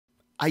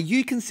Are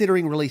you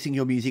considering releasing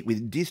your music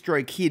with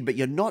DistroKid, but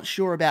you're not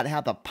sure about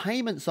how the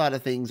payment side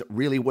of things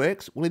really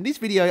works? Well, in this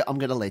video, I'm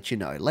going to let you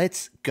know.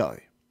 Let's go.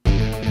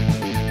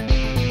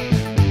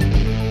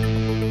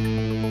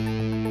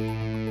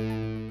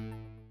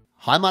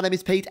 Hi, my name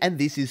is Pete, and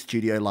this is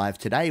Studio Live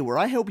Today, where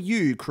I help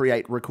you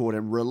create, record,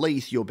 and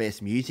release your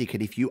best music.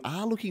 And if you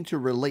are looking to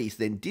release,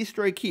 then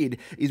DistroKid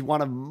is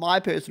one of my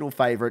personal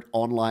favorite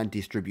online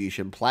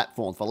distribution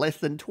platforms. For less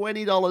than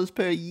 $20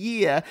 per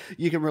year,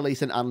 you can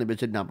release an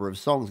unlimited number of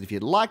songs. If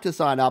you'd like to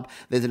sign up,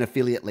 there's an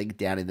affiliate link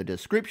down in the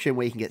description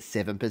where you can get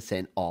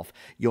 7% off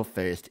your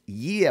first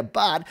year.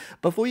 But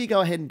before you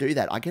go ahead and do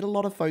that, I get a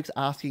lot of folks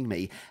asking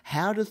me,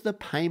 how does the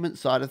payment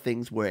side of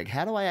things work?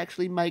 How do I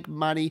actually make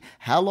money?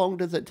 How long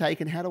does it take?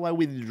 And how do I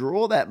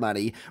withdraw that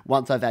money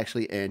once I've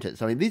actually earned it?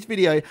 So in this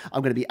video,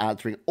 I'm going to be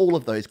answering all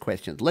of those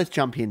questions. Let's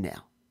jump in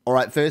now. All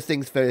right, first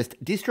things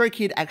first,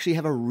 DistroKid actually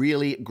have a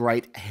really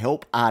great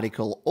help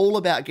article all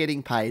about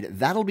getting paid.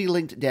 That'll be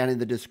linked down in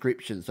the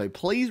description, so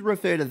please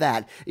refer to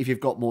that if you've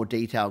got more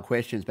detailed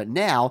questions. But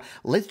now,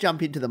 let's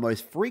jump into the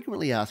most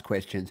frequently asked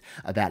questions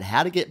about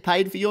how to get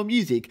paid for your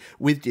music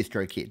with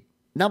DistroKid.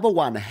 Number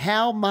one,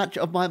 how much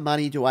of my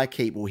money do I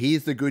keep? Well,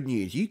 here's the good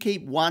news. You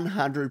keep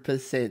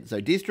 100%. So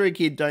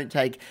DistroKid don't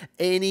take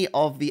any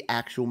of the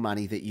actual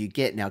money that you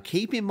get. Now,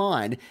 keep in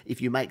mind,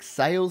 if you make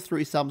sales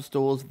through some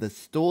stores, the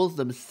stores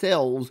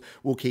themselves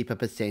will keep a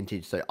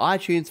percentage. So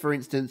iTunes, for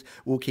instance,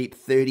 will keep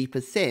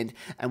 30%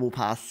 and will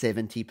pass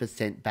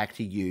 70% back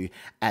to you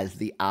as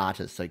the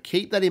artist. So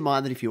keep that in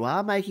mind, that if you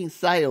are making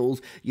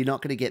sales, you're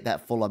not going to get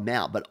that full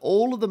amount. But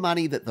all of the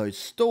money that those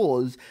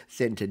stores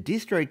send to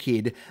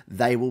DistroKid,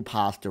 they will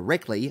pass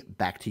directly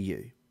back to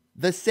you.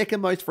 The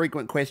second most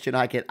frequent question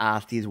I get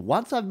asked is,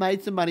 once I've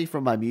made some money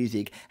from my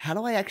music, how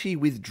do I actually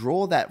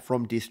withdraw that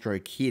from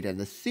DistroKid? And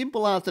the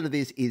simple answer to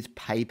this is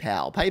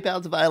PayPal.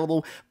 PayPal's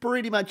available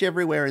pretty much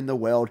everywhere in the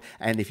world,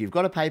 and if you've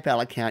got a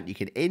PayPal account, you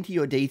can enter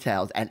your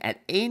details, and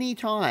at any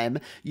time,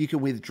 you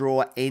can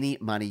withdraw any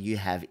money you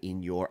have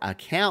in your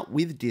account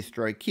with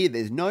DistroKid.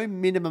 There's no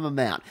minimum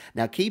amount.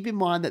 Now, keep in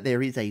mind that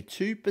there is a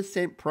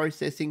 2%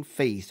 processing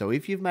fee, so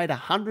if you've made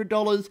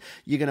 $100,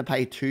 you're going to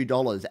pay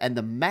 $2, and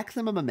the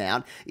maximum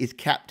amount is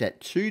capped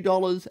at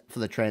 $2 for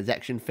the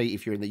transaction fee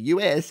if you're in the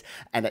US,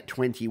 and at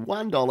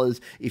 $21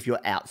 if you're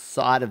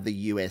outside of the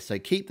US. So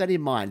keep that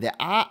in mind. There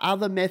are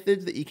other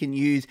methods that you can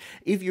use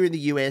if you're in the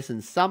US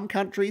and some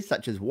countries,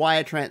 such as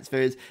wire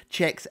transfers,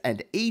 checks,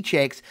 and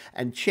e-checks,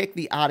 and check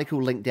the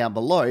article link down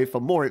below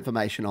for more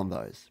information on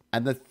those.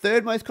 And the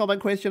third most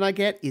common question I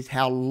get is,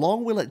 how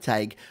long will it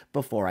take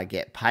before I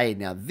get paid?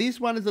 Now,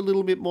 this one is a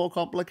little bit more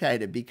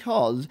complicated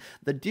because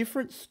the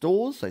different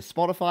stores, so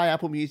Spotify,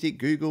 Apple Music,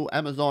 Google,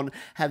 Amazon,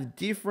 have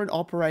different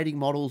operating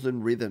models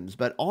and rhythms.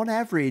 But on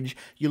average,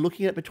 you're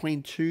looking at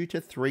between 2 to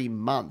 3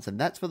 months. And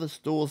that's for the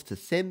stores to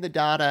send the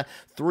data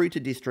through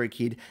to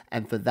DistroKid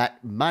and for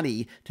that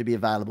money to be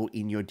available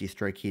in your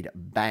DistroKid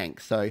bank.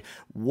 So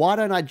why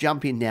don't I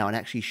jump in now and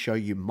actually show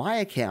you my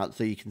account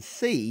so you can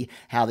see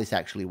how this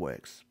actually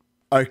works.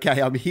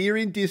 Okay, I'm here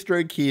in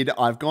DistroKid.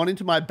 I've gone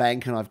into my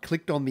bank and I've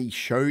clicked on the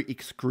Show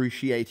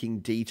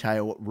Excruciating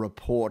Detail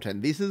Report.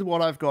 And this is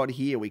what I've got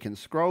here. We can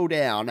scroll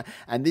down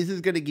and this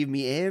is going to give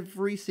me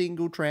every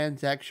single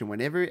transaction.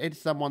 Whenever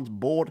someone's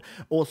bought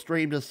or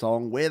streamed a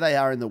song, where they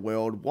are in the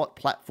world, what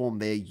platform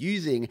they're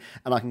using,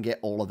 and I can get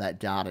all of that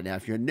data. Now,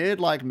 if you're a nerd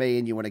like me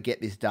and you want to get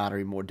this data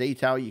in more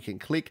detail, you can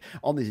click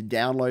on this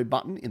download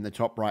button in the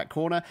top right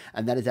corner,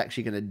 and that is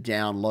actually going to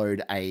download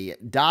a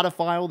data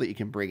file that you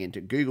can bring into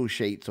Google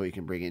Sheets, or you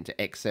can bring into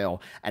Excel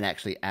and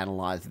actually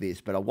analyze this.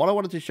 But what I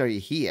wanted to show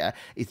you here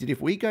is that if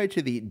we go to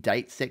the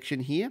date section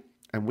here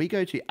and we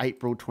go to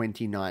April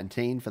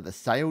 2019 for the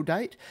sale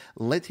date,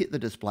 let's hit the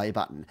display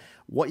button.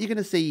 What you're going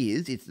to see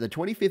is it's the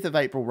 25th of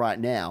April right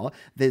now.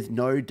 There's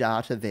no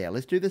data there.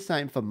 Let's do the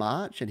same for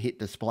March and hit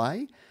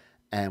display.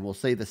 And we'll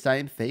see the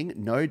same thing,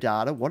 no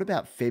data. What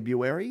about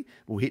February?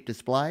 We'll hit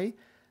display.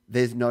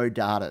 There's no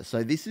data.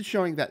 So this is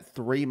showing that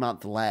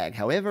 3-month lag.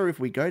 However, if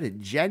we go to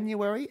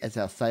January as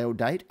our sale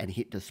date and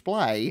hit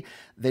display,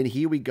 then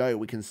here we go.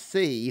 We can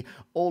see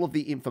all of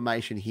the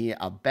information here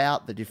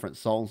about the different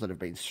songs that have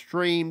been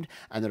streamed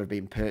and that have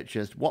been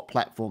purchased, what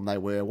platform they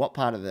were, what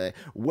part of the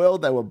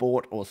world they were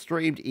bought or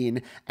streamed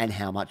in, and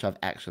how much I've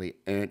actually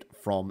earned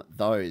from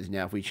those.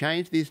 Now, if we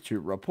change this to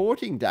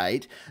reporting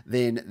date,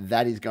 then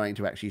that is going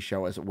to actually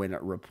show us when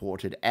it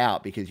reported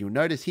out, because you'll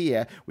notice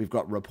here, we've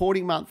got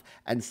reporting month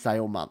and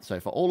sale month. So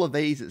for all of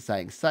these, it's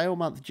saying sale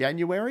month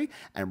January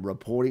and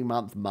reporting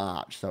month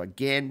March. So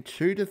again,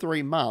 2 to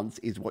 3 months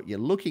is what you're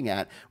looking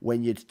at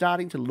when you're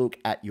starting to look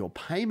at your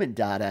payment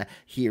data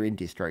here in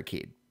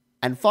DistroKid.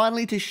 And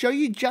finally, to show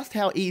you just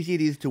how easy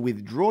it is to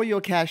withdraw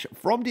your cash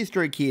from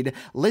DistroKid,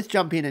 let's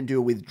jump in and do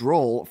a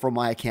withdrawal from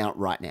my account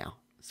right now.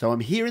 So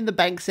I'm here in the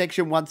bank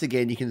section once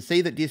again. You can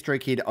see that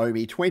DistroKid owe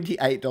me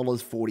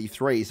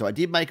 $28.43. So I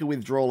did make a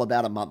withdrawal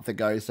about a month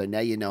ago. So now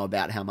you know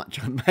about how much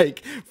I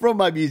make from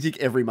my music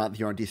every month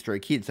here on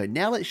DistroKid. So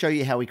now let's show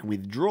you how we can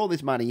withdraw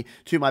this money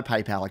to my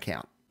PayPal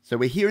account. So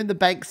we're here in the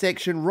bank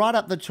section. Right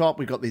up the top,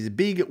 we've got this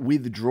big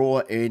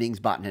withdraw earnings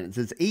button, and it's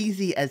as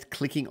easy as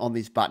clicking on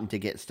this button to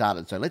get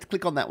started. So let's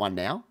click on that one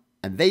now.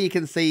 And there you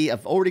can see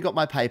I've already got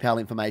my PayPal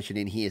information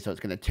in here, so it's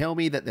going to tell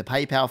me that the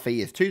PayPal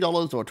fee is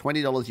 $2 or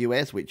 $20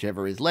 US,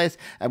 whichever is less,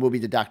 and will be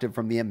deducted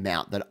from the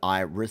amount that I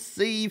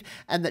receive,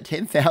 and that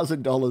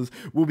 $10,000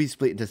 will be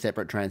split into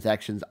separate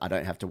transactions. I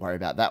don't have to worry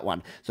about that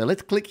one. So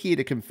let's click here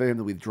to confirm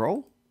the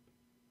withdrawal.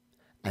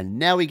 And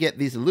now we get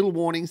this little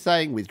warning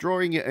saying,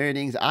 withdrawing your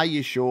earnings, are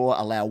you sure?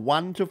 Allow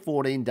 1 to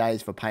 14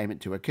 days for payment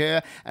to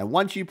occur. And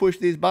once you push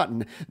this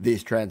button,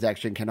 this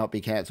transaction cannot be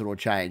cancelled or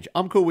changed.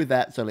 I'm cool with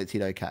that, so let's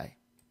hit OK.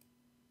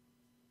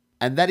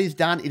 And that is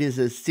done. It is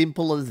as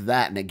simple as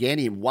that. And again,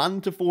 in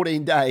 1 to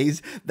 14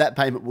 days, that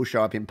payment will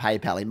show up in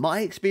PayPal. In my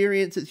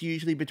experience, it's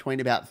usually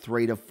between about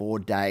 3 to 4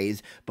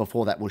 days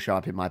before that will show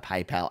up in my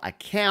PayPal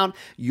account.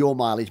 Your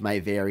mileage may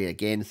vary,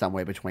 again,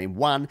 somewhere between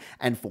 1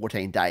 and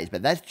 14 days.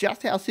 But that's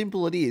just how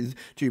simple it is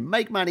to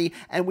make money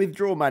and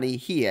withdraw money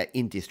here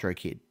in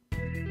DistroKid.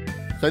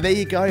 So there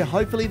you go.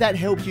 Hopefully that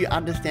helps you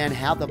understand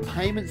how the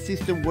payment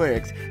system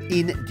works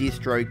in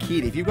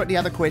DistroKid. If you've got any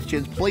other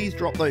questions, please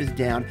drop those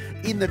down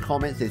in the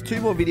comments. There's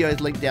 2 more videos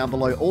linked down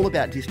below all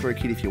about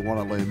DistroKid if you want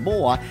to learn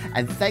more.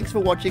 And thanks for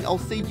watching. I'll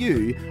see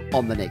you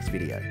on the next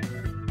video.